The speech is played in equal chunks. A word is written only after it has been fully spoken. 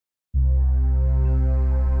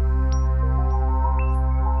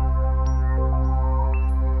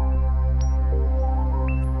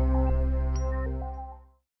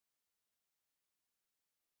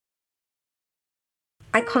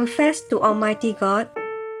I confess to Almighty God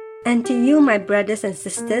and to you, my brothers and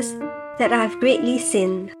sisters, that I have greatly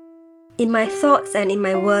sinned in my thoughts and in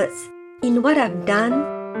my words, in what I've done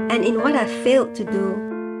and in what I've failed to do,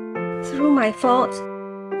 through my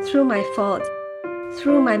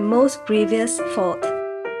most grievous fault.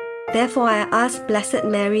 Therefore I ask Blessed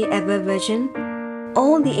Mary, ever Virgin,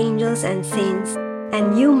 all the angels and saints,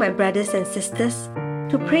 and you, my brothers and sisters,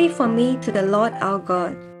 to pray for me to the Lord our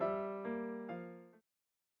God.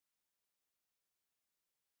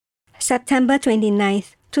 September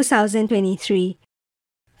 29th, 2023.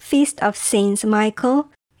 Feast of Saints Michael,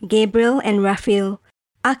 Gabriel and Raphael,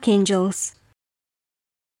 Archangels.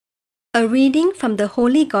 A reading from the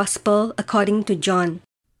Holy Gospel according to John.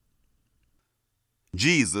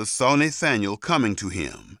 Jesus saw Nathanael coming to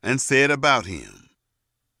him and said about him,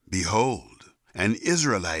 "Behold, an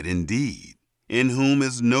Israelite indeed, in whom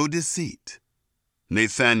is no deceit."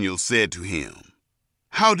 Nathanael said to him,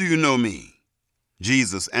 "How do you know me?"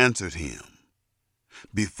 Jesus answered him,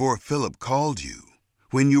 "Before Philip called you,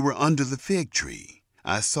 when you were under the fig tree,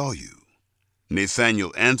 I saw you."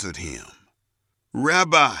 Nathanael answered him,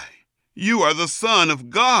 "Rabbi, you are the Son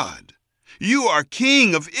of God. You are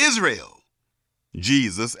King of Israel."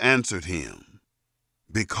 Jesus answered him,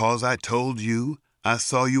 "Because I told you I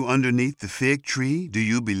saw you underneath the fig tree, do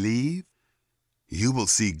you believe? You will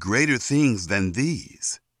see greater things than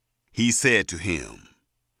these." He said to him,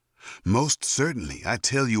 "Most certainly I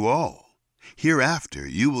tell you all, hereafter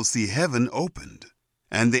you will see heaven opened,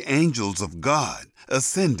 and the angels of God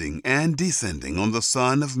ascending and descending on the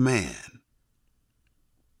Son of Man."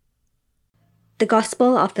 The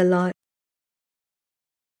Gospel of the Lord.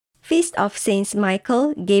 Feast of Saints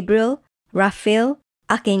Michael, Gabriel, Raphael,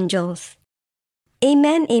 Archangels.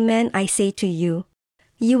 Amen, amen, I say to you,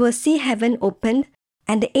 you will see heaven opened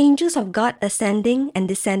and the angels of God ascending and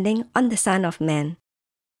descending on the Son of Man.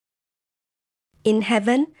 In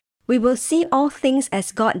heaven, we will see all things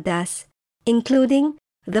as God does, including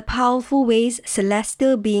the powerful ways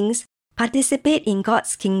celestial beings participate in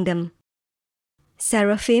God's kingdom.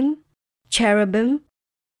 Seraphim, cherubim,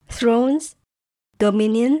 thrones,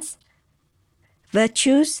 dominions,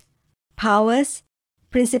 virtues, powers,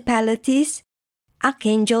 principalities,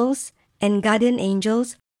 archangels, and guardian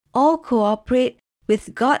angels all cooperate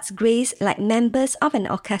with God's grace like members of an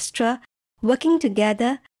orchestra working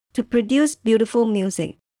together to produce beautiful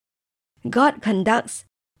music. God conducts,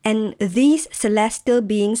 and these celestial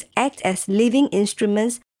beings act as living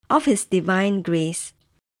instruments of His divine grace.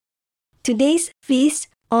 Today's feast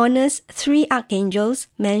honors three archangels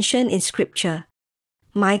mentioned in Scripture: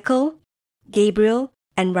 Michael, Gabriel,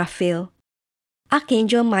 and Raphael.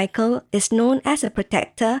 Archangel Michael is known as a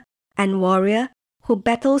protector and warrior who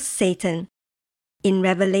battles Satan. In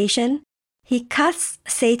Revelation, he casts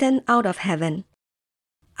Satan out of heaven.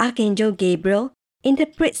 Archangel Gabriel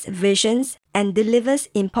interprets visions and delivers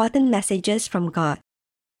important messages from God.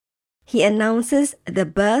 He announces the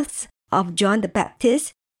births of John the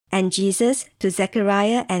Baptist and Jesus to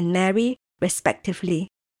Zechariah and Mary, respectively.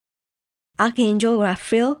 Archangel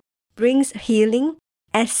Raphael brings healing,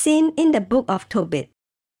 as seen in the book of Tobit.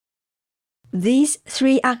 These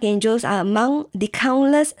three archangels are among the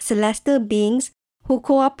countless celestial beings who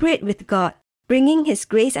cooperate with God, bringing His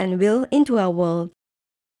grace and will into our world.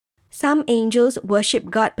 Some angels worship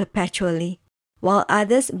God perpetually, while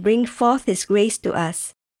others bring forth His grace to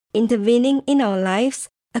us, intervening in our lives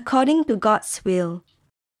according to God's will.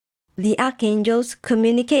 The archangels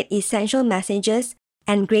communicate essential messages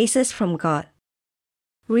and graces from God.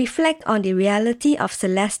 Reflect on the reality of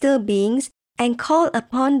celestial beings and call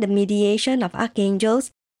upon the mediation of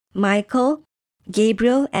archangels Michael,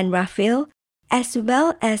 Gabriel, and Raphael, as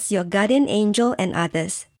well as your guardian angel and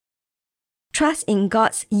others. Trust in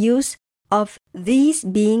God's use of these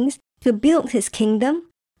beings to build His kingdom,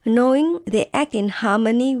 knowing they act in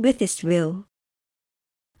harmony with His will.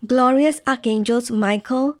 Glorious archangels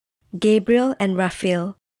Michael, Gabriel, and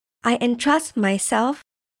Raphael, I entrust myself,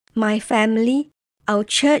 my family, our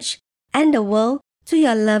church, and the world to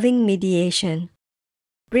your loving mediation.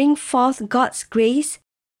 Bring forth God's grace,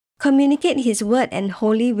 communicate His word and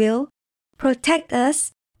holy will, protect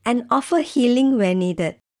us, and offer healing where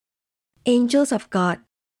needed. Angels of God,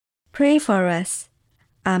 pray for us.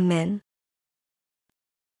 Amen.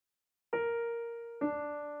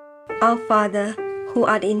 Our Father, who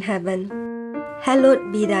art in heaven,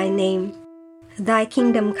 hallowed be thy name. Thy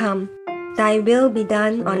kingdom come, thy will be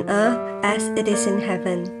done on earth as it is in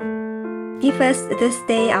heaven. Give us this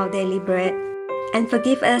day our daily bread, and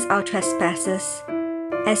forgive us our trespasses,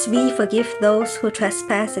 as we forgive those who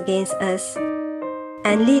trespass against us.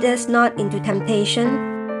 And lead us not into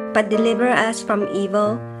temptation, but deliver us from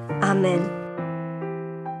evil. Amen.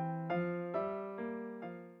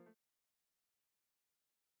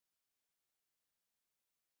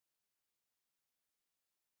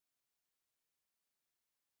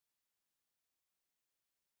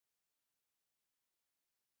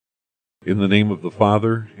 In the name of the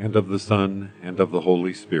Father, and of the Son, and of the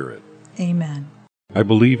Holy Spirit. Amen. I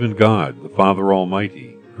believe in God, the Father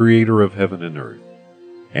Almighty, creator of heaven and earth,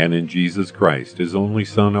 and in Jesus Christ, his only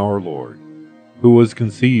Son, our Lord, who was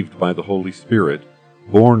conceived by the Holy Spirit,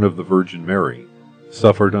 born of the Virgin Mary,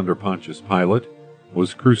 suffered under Pontius Pilate,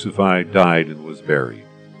 was crucified, died, and was buried.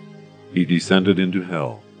 He descended into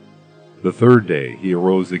hell. The third day he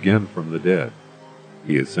arose again from the dead.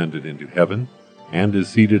 He ascended into heaven, and is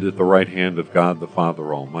seated at the right hand of God the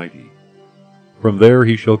Father Almighty. From there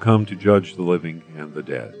he shall come to judge the living and the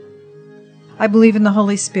dead. I believe in the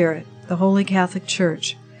Holy Spirit, the Holy Catholic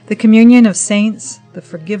Church, the communion of saints, the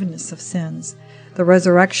forgiveness of sins, the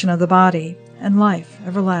resurrection of the body, and life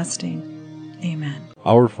everlasting. Amen.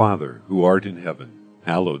 Our Father, who art in heaven,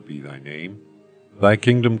 hallowed be thy name. Thy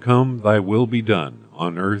kingdom come, thy will be done,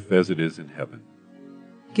 on earth as it is in heaven.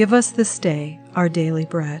 Give us this day our daily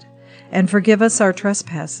bread, and forgive us our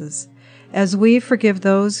trespasses, as we forgive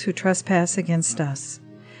those who trespass against us.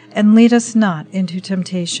 And lead us not into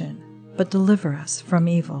temptation, but deliver us from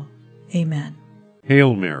evil. Amen.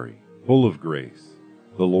 Hail Mary, full of grace,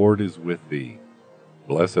 the Lord is with thee.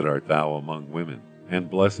 Blessed art thou among women, and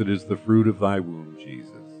blessed is the fruit of thy womb,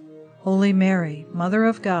 Jesus. Holy Mary, Mother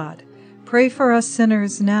of God, pray for us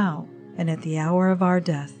sinners now and at the hour of our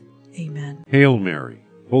death. Amen. Hail Mary,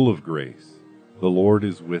 full of grace, the Lord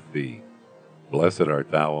is with thee. Blessed art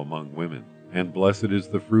thou among women, and blessed is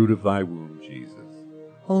the fruit of thy womb, Jesus.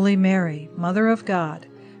 Holy Mary, Mother of God,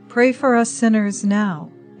 pray for us sinners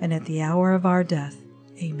now and at the hour of our death.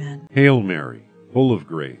 Amen. Hail Mary, full of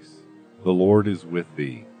grace, the Lord is with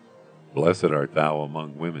thee. Blessed art thou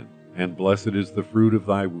among women, and blessed is the fruit of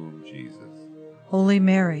thy womb, Jesus. Holy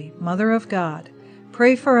Mary, Mother of God,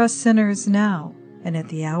 pray for us sinners now and at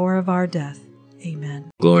the hour of our death. Amen.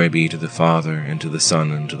 Glory be to the Father, and to the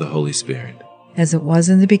Son, and to the Holy Spirit. As it was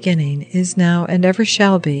in the beginning, is now, and ever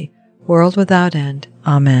shall be, world without end.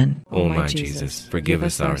 Amen. O my Jesus, forgive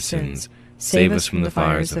us our sins, save us from the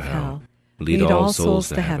fires of hell, lead all souls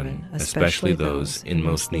to heaven, especially those in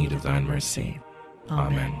most need of thine mercy.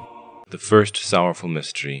 Amen. The first sorrowful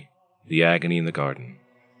mystery, the agony in the garden.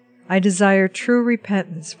 I desire true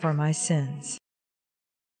repentance for my sins.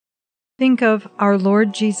 Think of our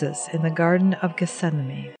Lord Jesus in the Garden of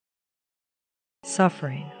Gethsemane,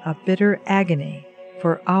 suffering a bitter agony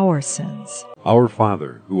for our sins. Our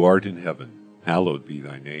Father, who art in heaven, hallowed be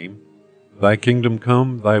thy name. Thy kingdom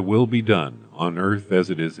come, thy will be done, on earth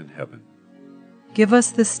as it is in heaven. Give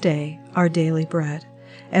us this day our daily bread,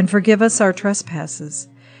 and forgive us our trespasses,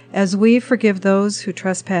 as we forgive those who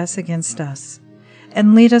trespass against us.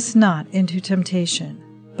 And lead us not into temptation,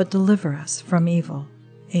 but deliver us from evil.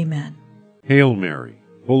 Amen. Hail Mary,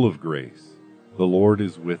 full of grace, the Lord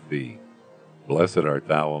is with thee. Blessed art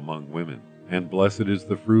thou among women, and blessed is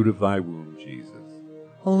the fruit of thy womb, Jesus.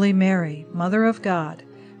 Holy Mary, Mother of God,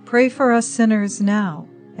 pray for us sinners now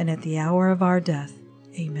and at the hour of our death.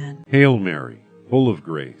 Amen. Hail Mary, full of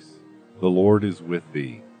grace, the Lord is with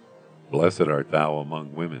thee. Blessed art thou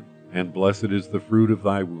among women, and blessed is the fruit of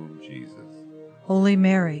thy womb, Jesus. Holy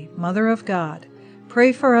Mary, Mother of God,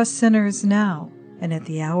 pray for us sinners now and at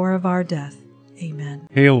the hour of our death. Amen.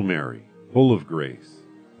 Hail Mary, full of grace,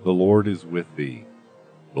 the Lord is with thee.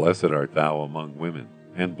 Blessed art thou among women,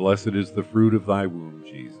 and blessed is the fruit of thy womb,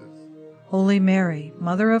 Jesus. Holy Mary,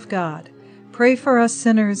 Mother of God, pray for us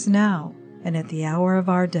sinners now and at the hour of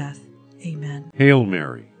our death. Amen. Hail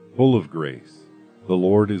Mary, full of grace, the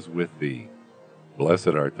Lord is with thee. Blessed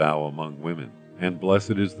art thou among women, and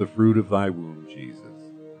blessed is the fruit of thy womb, Jesus.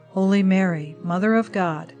 Holy Mary, Mother of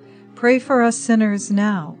God, pray for us sinners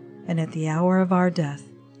now and at the hour of our death.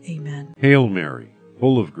 Amen. Hail Mary,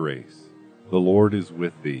 full of grace, the Lord is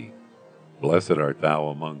with thee. Blessed art thou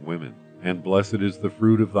among women, and blessed is the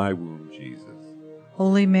fruit of thy womb, Jesus.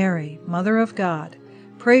 Holy Mary, Mother of God,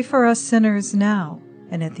 pray for us sinners now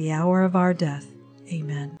and at the hour of our death.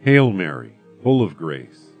 Amen. Hail Mary, full of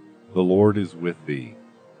grace, the Lord is with thee.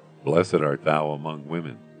 Blessed art thou among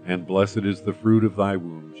women, and blessed is the fruit of thy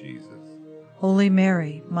womb, Jesus. Holy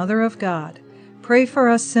Mary, Mother of God, pray for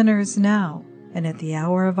us sinners now and at the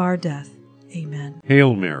hour of our death. Amen.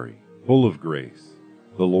 Hail Mary, full of grace,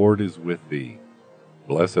 the Lord is with thee.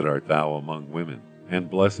 Blessed art thou among women, and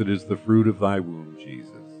blessed is the fruit of thy womb,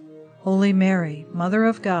 Jesus. Holy Mary, Mother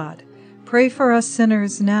of God, pray for us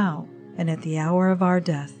sinners now and at the hour of our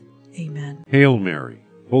death. Amen. Hail Mary,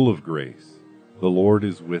 full of grace. The Lord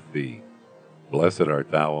is with thee. Blessed art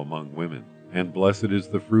thou among women, and blessed is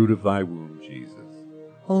the fruit of thy womb, Jesus.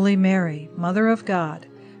 Holy Mary, Mother of God,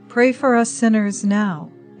 pray for us sinners now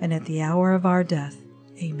and at the hour of our death.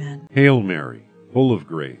 Amen. Hail Mary, full of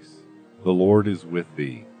grace. The Lord is with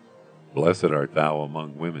thee. Blessed art thou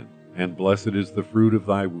among women, and blessed is the fruit of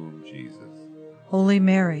thy womb, Jesus. Holy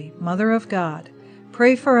Mary, Mother of God,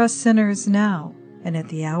 pray for us sinners now and at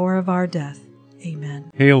the hour of our death.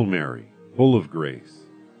 Amen. Hail Mary, full of grace.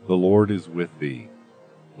 The Lord is with thee.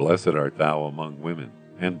 Blessed art thou among women,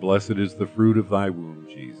 and blessed is the fruit of thy womb,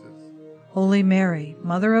 Jesus. Holy Mary,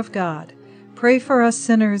 Mother of God, pray for us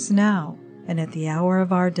sinners now and at the hour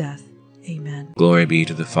of our death. Amen. Glory be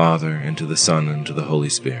to the Father, and to the Son, and to the Holy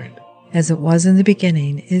Spirit. As it was in the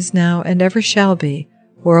beginning, is now, and ever shall be,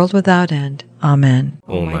 world without end. Amen.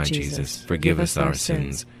 O my Jesus, forgive us our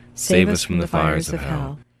sins, save us from the fires of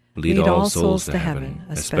hell, lead all souls to heaven,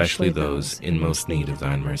 especially those in most need of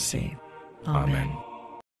thine mercy. Amen.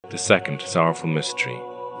 The second sorrowful mystery,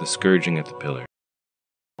 the scourging at the pillar.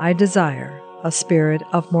 I desire a spirit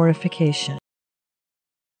of mortification.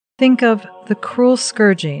 Think of the cruel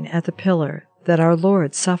scourging at the pillar that our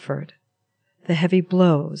Lord suffered, the heavy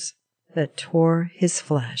blows that tore his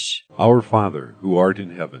flesh. Our Father, who art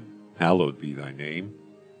in heaven, hallowed be thy name.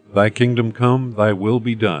 Thy kingdom come, thy will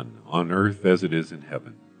be done, on earth as it is in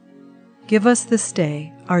heaven. Give us this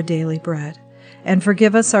day our daily bread, and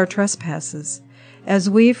forgive us our trespasses, as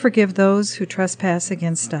we forgive those who trespass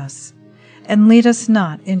against us. And lead us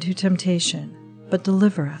not into temptation, but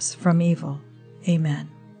deliver us from evil. Amen.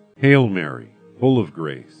 Hail Mary, full of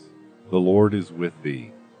grace. The Lord is with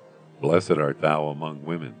thee. Blessed art thou among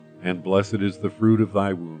women, and blessed is the fruit of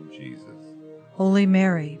thy womb, Jesus. Holy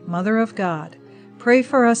Mary, Mother of God, pray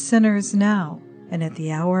for us sinners now and at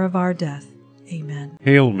the hour of our death. Amen.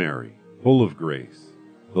 Hail Mary, full of grace.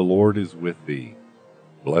 The Lord is with thee.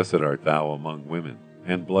 Blessed art thou among women,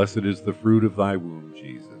 and blessed is the fruit of thy womb,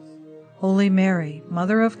 Jesus. Holy Mary,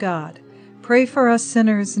 Mother of God, pray for us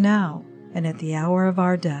sinners now and at the hour of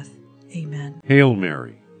our death. Amen. Hail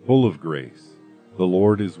Mary, full of grace. The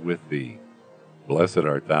Lord is with thee. Blessed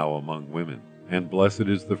art thou among women, and blessed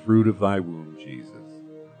is the fruit of thy womb, Jesus.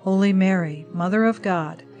 Holy Mary, Mother of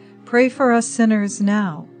God, pray for us sinners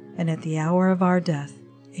now and at the hour of our death.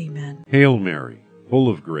 Amen. Hail Mary, full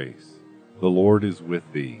of grace. The Lord is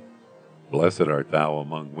with thee. Blessed art thou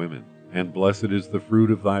among women, and blessed is the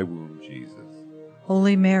fruit of thy womb, Jesus.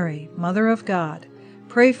 Holy Mary, Mother of God,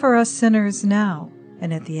 pray for us sinners now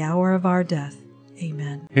and at the hour of our death.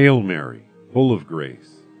 Amen. Hail Mary, full of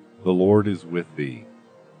grace. The Lord is with thee.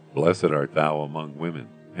 Blessed art thou among women,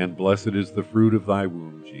 and blessed is the fruit of thy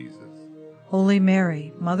womb, Jesus. Holy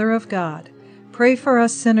Mary, Mother of God, pray for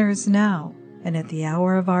us sinners now and at the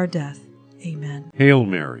hour of our death. Amen. Hail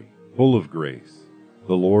Mary, full of grace.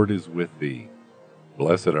 The Lord is with thee.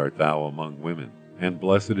 Blessed art thou among women, and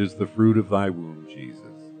blessed is the fruit of thy womb, Jesus.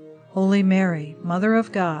 Holy Mary, Mother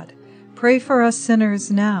of God, pray for us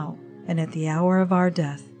sinners now and at the hour of our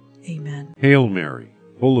death. Amen. Hail Mary,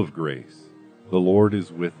 full of grace. The Lord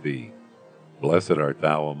is with thee. Blessed art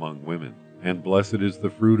thou among women, and blessed is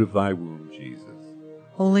the fruit of thy womb, Jesus.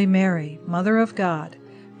 Holy Mary, Mother of God,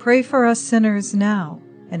 pray for us sinners now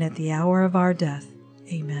and at the hour of our death.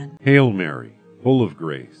 Amen. Hail Mary, full of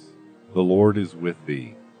grace. The Lord is with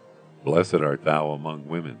thee. Blessed art thou among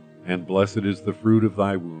women, and blessed is the fruit of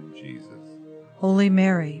thy womb, Jesus. Holy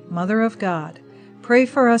Mary, Mother of God, pray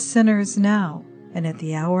for us sinners now and at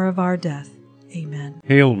the hour of our death. Amen.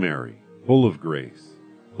 Hail Mary, full of grace.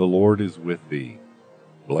 The Lord is with thee.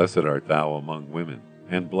 Blessed art thou among women,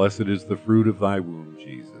 and blessed is the fruit of thy womb,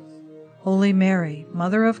 Jesus. Holy Mary,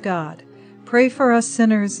 Mother of God, pray for us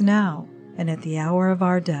sinners now and at the hour of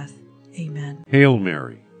our death. Amen. Hail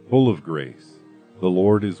Mary, full of grace. The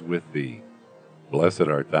Lord is with thee. Blessed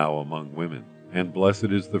art thou among women, and blessed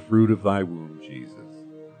is the fruit of thy womb, Jesus.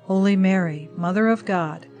 Holy Mary, Mother of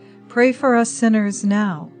God, pray for us sinners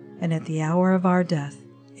now and at the hour of our death.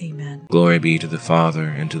 Amen. Glory be to the Father,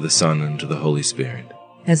 and to the Son, and to the Holy Spirit.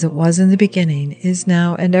 As it was in the beginning, is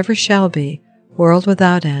now, and ever shall be, world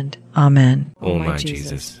without end. Amen. O my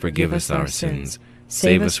Jesus, forgive us our sins,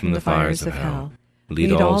 save us from the fires of hell,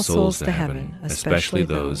 lead all souls to heaven, especially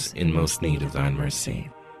those in most need of thine mercy.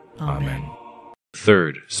 Amen.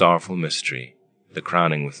 Third sorrowful mystery, the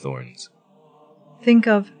crowning with thorns. Think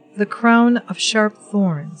of the crown of sharp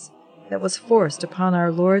thorns that was forced upon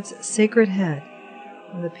our Lord's sacred head,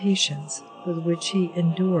 and the patience with which he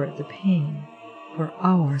endured the pain for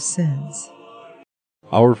our sins.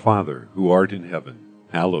 Our Father, who art in heaven,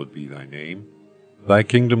 hallowed be thy name. Thy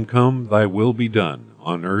kingdom come, thy will be done,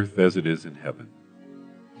 on earth as it is in heaven.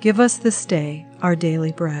 Give us this day our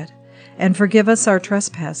daily bread, and forgive us our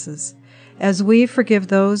trespasses, as we forgive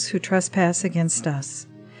those who trespass against us.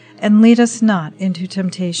 And lead us not into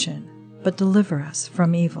temptation, but deliver us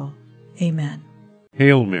from evil. Amen.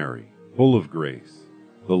 Hail Mary, full of grace,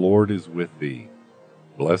 the Lord is with thee.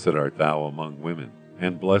 Blessed art thou among women,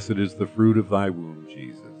 and blessed is the fruit of thy womb,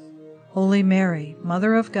 Jesus. Holy Mary,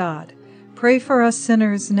 Mother of God, pray for us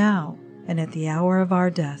sinners now and at the hour of our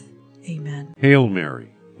death. Amen. Hail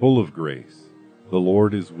Mary, full of grace, the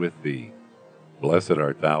Lord is with thee. Blessed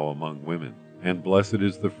art thou among women, and blessed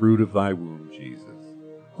is the fruit of thy womb, Jesus.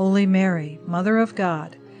 Holy Mary, Mother of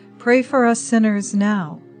God, pray for us sinners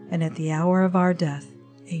now and at the hour of our death.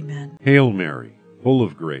 Amen. Hail Mary, full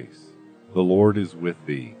of grace, the Lord is with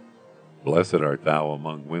thee. Blessed art thou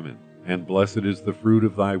among women, and blessed is the fruit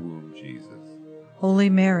of thy womb, Jesus. Holy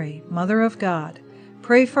Mary, Mother of God,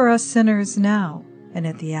 pray for us sinners now and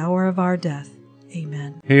at the hour of our death.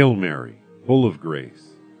 Amen. Hail Mary, full of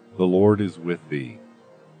grace, the Lord is with thee.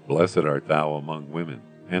 Blessed art thou among women,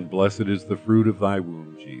 and blessed is the fruit of thy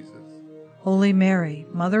womb, Jesus. Holy Mary,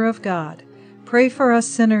 Mother of God, pray for us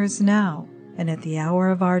sinners now and at the hour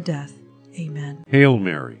of our death. Amen. Hail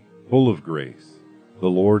Mary, full of grace, the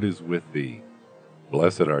Lord is with thee.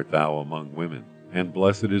 Blessed art thou among women, and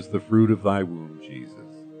blessed is the fruit of thy womb, Jesus.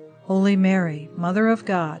 Holy Mary, Mother of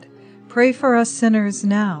God, pray for us sinners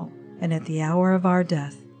now and at the hour of our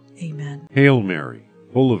death. Amen. Hail Mary,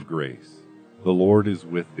 full of grace, the Lord is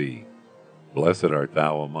with thee. Blessed art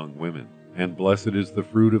thou among women, and blessed is the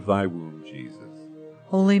fruit of thy womb, Jesus.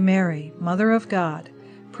 Holy Mary, Mother of God,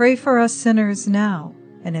 pray for us sinners now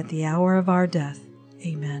and at the hour of our death.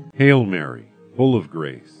 Amen. Hail Mary, full of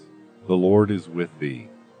grace, the Lord is with thee.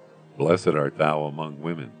 Blessed art thou among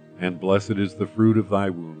women, and blessed is the fruit of thy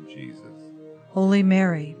womb, Jesus. Holy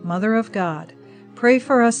Mary, Mother of God, pray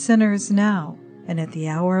for us sinners now and at the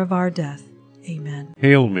hour of our death. Amen.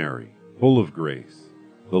 Hail Mary, full of grace,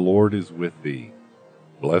 the Lord is with thee.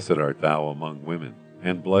 Blessed art thou among women,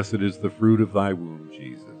 and blessed is the fruit of thy womb,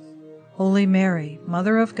 Jesus. Holy Mary,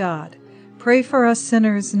 Mother of God, pray for us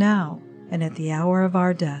sinners now and at the hour of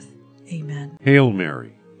our death. Amen. Hail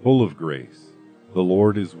Mary, full of grace, the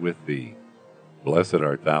Lord is with thee. Blessed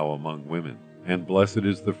art thou among women, and blessed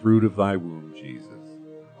is the fruit of thy womb, Jesus.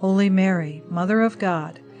 Holy Mary, Mother of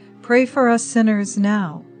God, pray for us sinners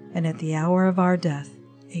now and at the hour of our death.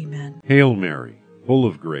 Amen. Hail Mary, full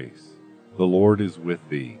of grace, the Lord is with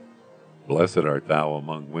thee. Blessed art thou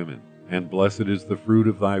among women, and blessed is the fruit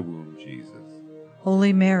of thy womb, Jesus.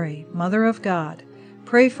 Holy Mary, Mother of God,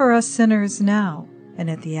 pray for us sinners now and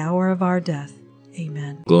at the hour of our death.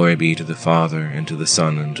 Amen. Glory be to the Father, and to the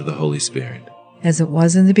Son, and to the Holy Spirit. As it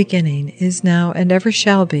was in the beginning, is now, and ever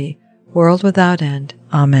shall be, world without end.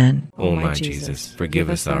 Amen. O my Jesus, forgive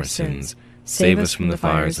us our sins, save us from the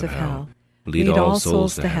fires of hell, lead all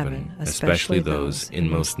souls to heaven, especially those in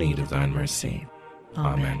most need of thine mercy.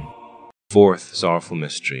 Amen. Fourth sorrowful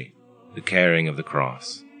mystery, the carrying of the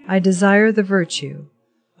cross. I desire the virtue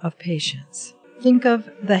of patience. Think of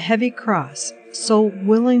the heavy cross so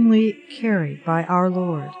willingly carried by our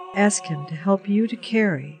Lord. Ask Him to help you to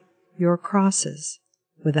carry your crosses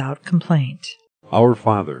without complaint. Our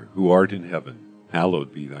Father, who art in heaven,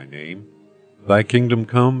 hallowed be thy name. Thy kingdom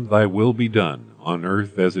come, thy will be done, on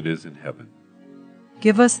earth as it is in heaven.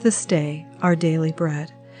 Give us this day our daily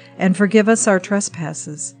bread, and forgive us our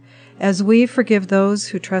trespasses, as we forgive those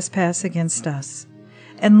who trespass against us.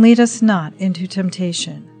 And lead us not into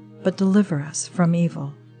temptation, but deliver us from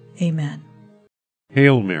evil. Amen.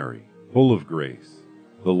 Hail Mary, full of grace,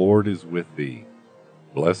 the Lord is with thee.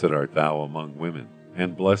 Blessed art thou among women,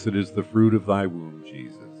 and blessed is the fruit of thy womb,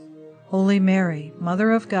 Jesus. Holy Mary,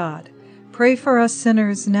 Mother of God, pray for us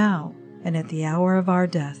sinners now and at the hour of our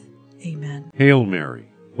death. Amen. Hail Mary,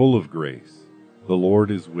 full of grace, the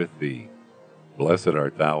Lord is with thee. Blessed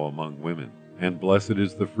art thou among women, and blessed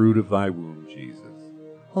is the fruit of thy womb, Jesus.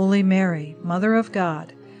 Holy Mary, Mother of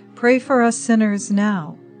God, pray for us sinners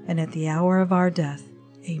now and at the hour of our death.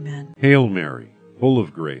 Amen. Hail Mary, full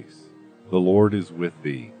of grace, the Lord is with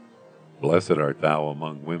thee. Blessed art thou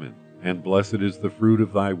among women, and blessed is the fruit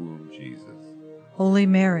of thy womb, Jesus. Holy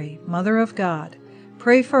Mary, Mother of God,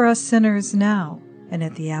 pray for us sinners now and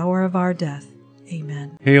at the hour of our death.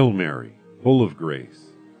 Amen. Hail Mary, full of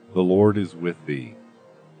grace, the Lord is with thee.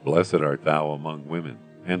 Blessed art thou among women,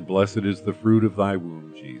 and blessed is the fruit of thy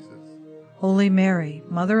womb, Jesus. Holy Mary,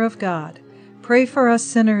 Mother of God, pray for us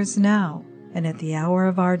sinners now and at the hour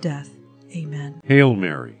of our death. Amen. Hail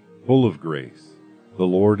Mary, full of grace, the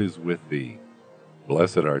Lord is with thee.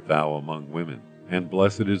 Blessed art thou among women, and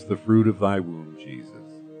blessed is the fruit of thy womb, Jesus.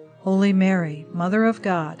 Holy Mary, Mother of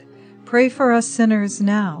God, pray for us sinners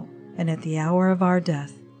now and at the hour of our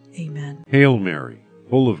death. Amen. Hail Mary,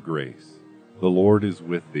 full of grace, the Lord is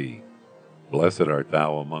with thee. Blessed art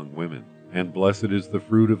thou among women, and blessed is the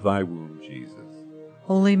fruit of thy womb, Jesus.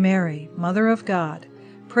 Holy Mary, Mother of God,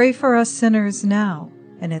 pray for us sinners now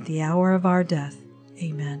and at the hour of our death.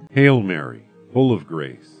 Amen. Hail Mary, full of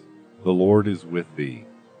grace, the Lord is with thee.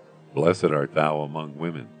 Blessed art thou among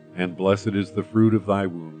women, and blessed is the fruit of thy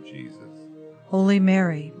womb, Jesus. Holy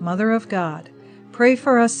Mary, Mother of God, pray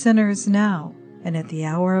for us sinners now and at the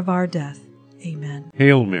hour of our death. Amen.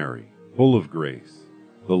 Hail Mary, full of grace,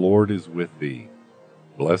 the Lord is with thee.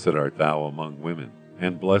 Blessed art thou among women,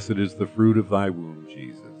 and blessed is the fruit of thy womb,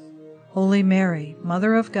 Jesus. Holy Mary,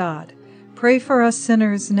 Mother of God, pray for us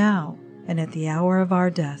sinners now and at the hour of our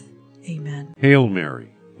death. Amen. Hail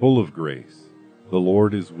Mary, full of grace, the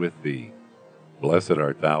Lord is with thee. Blessed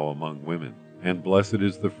art thou among women, and blessed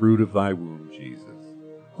is the fruit of thy womb, Jesus.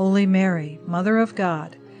 Holy Mary, Mother of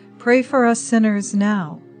God, pray for us sinners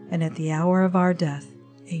now and at the hour of our death.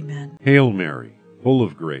 Amen. Hail Mary, full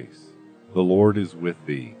of grace, the Lord is with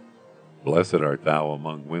thee. Blessed art thou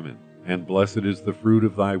among women, and blessed is the fruit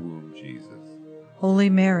of thy womb, Jesus. Holy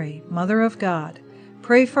Mary, Mother of God,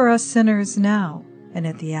 pray for us sinners now and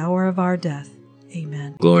at the hour of our death.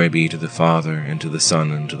 Amen. Glory be to the Father, and to the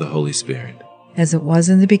Son, and to the Holy Spirit. As it was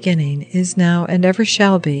in the beginning, is now, and ever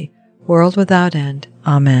shall be, world without end.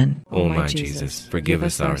 Amen. O my Jesus, forgive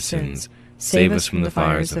us our sins, save us from the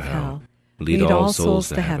fires of hell, lead all souls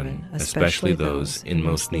to heaven, especially those in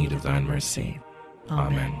most need of thine mercy.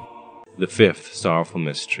 Amen. The fifth sorrowful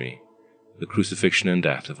mystery, the crucifixion and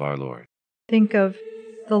death of our Lord. Think of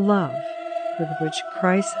the love with which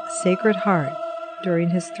Christ's Sacred Heart, during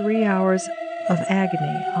his 3 hours of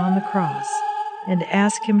agony on the cross, and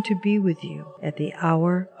ask him to be with you at the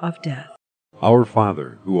hour of death. Our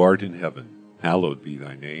Father, who art in heaven, hallowed be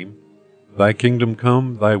thy name. Thy kingdom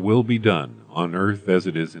come, thy will be done, on earth as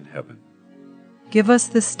it is in heaven. Give us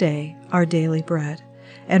this day our daily bread,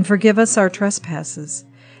 and forgive us our trespasses,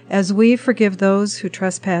 as we forgive those who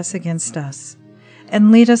trespass against us.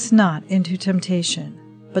 And lead us not into temptation,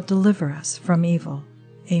 but deliver us from evil.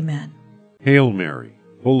 Amen. Hail Mary,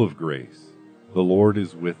 full of grace, the Lord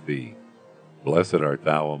is with thee. Blessed art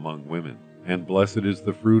thou among women, and blessed is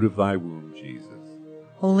the fruit of thy womb, Jesus.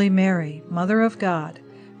 Holy Mary, Mother of God,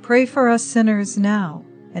 pray for us sinners now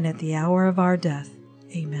and at the hour of our death.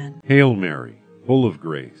 Amen. Hail Mary, full of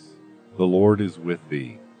grace, the Lord is with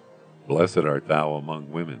thee. Blessed art thou among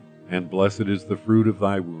women, and blessed is the fruit of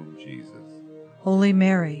thy womb, Jesus. Holy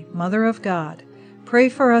Mary, Mother of God, pray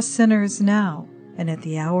for us sinners now and at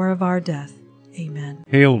the hour of our death. Amen.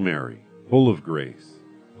 Hail Mary, full of grace,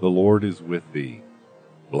 the Lord is with thee.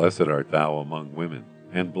 Blessed art thou among women,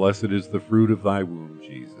 and blessed is the fruit of thy womb,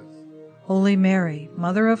 Jesus. Holy Mary,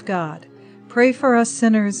 Mother of God, pray for us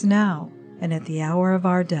sinners now and at the hour of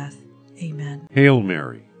our death. Amen. Hail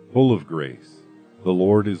Mary, full of grace, the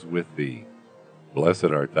Lord is with thee. Blessed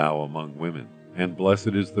art thou among women, and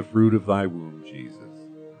blessed is the fruit of thy womb, Jesus.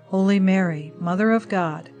 Holy Mary, Mother of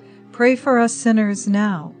God, pray for us sinners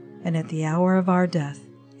now and at the hour of our death.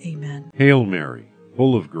 Amen. Hail Mary,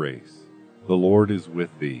 full of grace, the Lord is with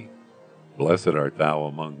thee. Blessed art thou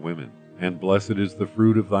among women, and blessed is the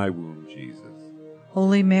fruit of thy womb, Jesus.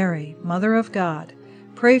 Holy Mary, Mother of God,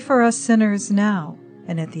 pray for us sinners now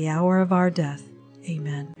and at the hour of our death.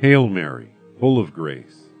 Amen. Hail Mary, full of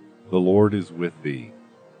grace, the Lord is with thee.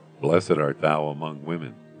 Blessed art thou among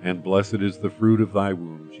women, and blessed is the fruit of thy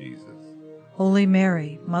womb, Jesus. Holy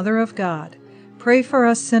Mary, Mother of God, pray for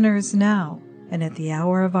us sinners now and at the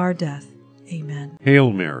hour of our death. Amen.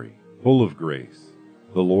 Hail Mary, full of grace,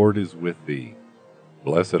 the Lord is with thee.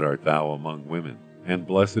 Blessed art thou among women, and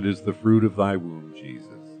blessed is the fruit of thy womb, Jesus.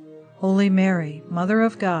 Holy Mary, Mother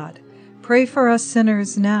of God, pray for us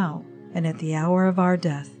sinners now and at the hour of our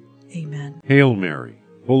death. Amen. Hail Mary,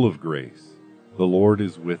 full of grace, the Lord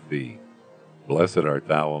is with thee. Blessed art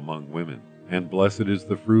thou among women, and blessed is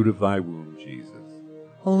the fruit of thy womb, Jesus.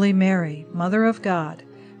 Holy Mary, Mother of God,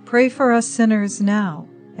 pray for us sinners now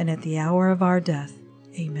and at the hour of our death.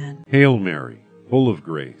 Amen. Hail Mary, full of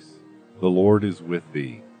grace, the Lord is with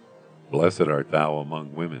thee. Blessed art thou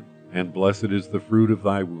among women, and blessed is the fruit of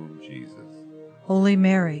thy womb, Jesus. Holy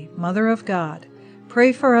Mary, Mother of God,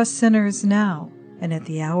 pray for us sinners now and at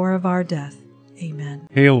the hour of our death. Amen.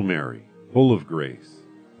 Hail Mary, full of grace,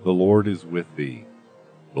 the Lord is with thee.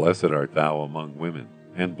 Blessed art thou among women,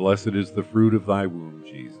 and blessed is the fruit of thy womb,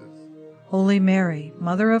 Jesus. Holy Mary,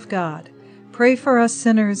 Mother of God, pray for us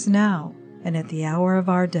sinners now and at the hour of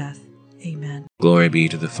our death. Amen. Glory be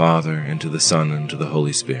to the Father, and to the Son, and to the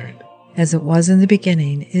Holy Spirit. As it was in the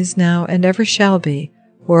beginning, is now, and ever shall be,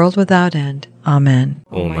 world without end. Amen.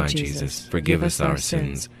 O my Jesus, forgive us our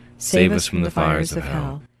sins, save us from the fires of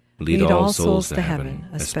hell, lead all souls to heaven,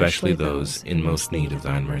 especially those in most need of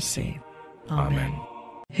thine mercy. Amen.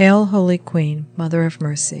 Hail, Holy Queen, Mother of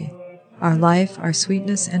Mercy, our life, our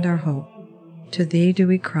sweetness, and our hope. To thee do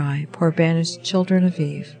we cry, poor banished children of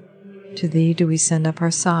Eve. To thee do we send up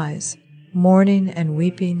our sighs, mourning and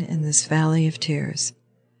weeping in this valley of tears.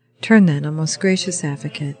 Turn then, O most gracious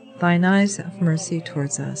Advocate, thine eyes of mercy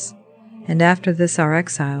towards us, and after this our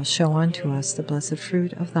exile show unto us the blessed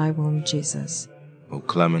fruit of thy womb, Jesus. O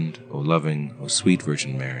clement, O loving, O sweet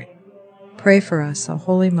Virgin Mary, Pray for us, O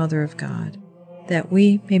Holy Mother of God, that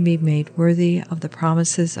we may be made worthy of the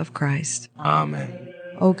promises of Christ. Amen.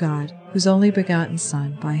 O God, whose only begotten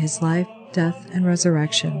Son, by his life, death, and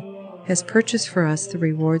resurrection, has purchased for us the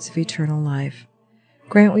rewards of eternal life,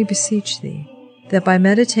 grant, we beseech thee, that by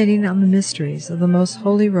meditating on the mysteries of the most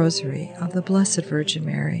holy Rosary of the Blessed Virgin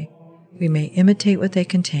Mary, we may imitate what they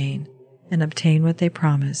contain and obtain what they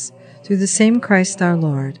promise, through the same Christ our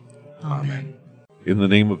Lord. Amen. In the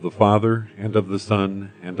name of the Father, and of the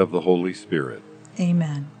Son, and of the Holy Spirit.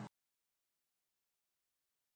 Amen.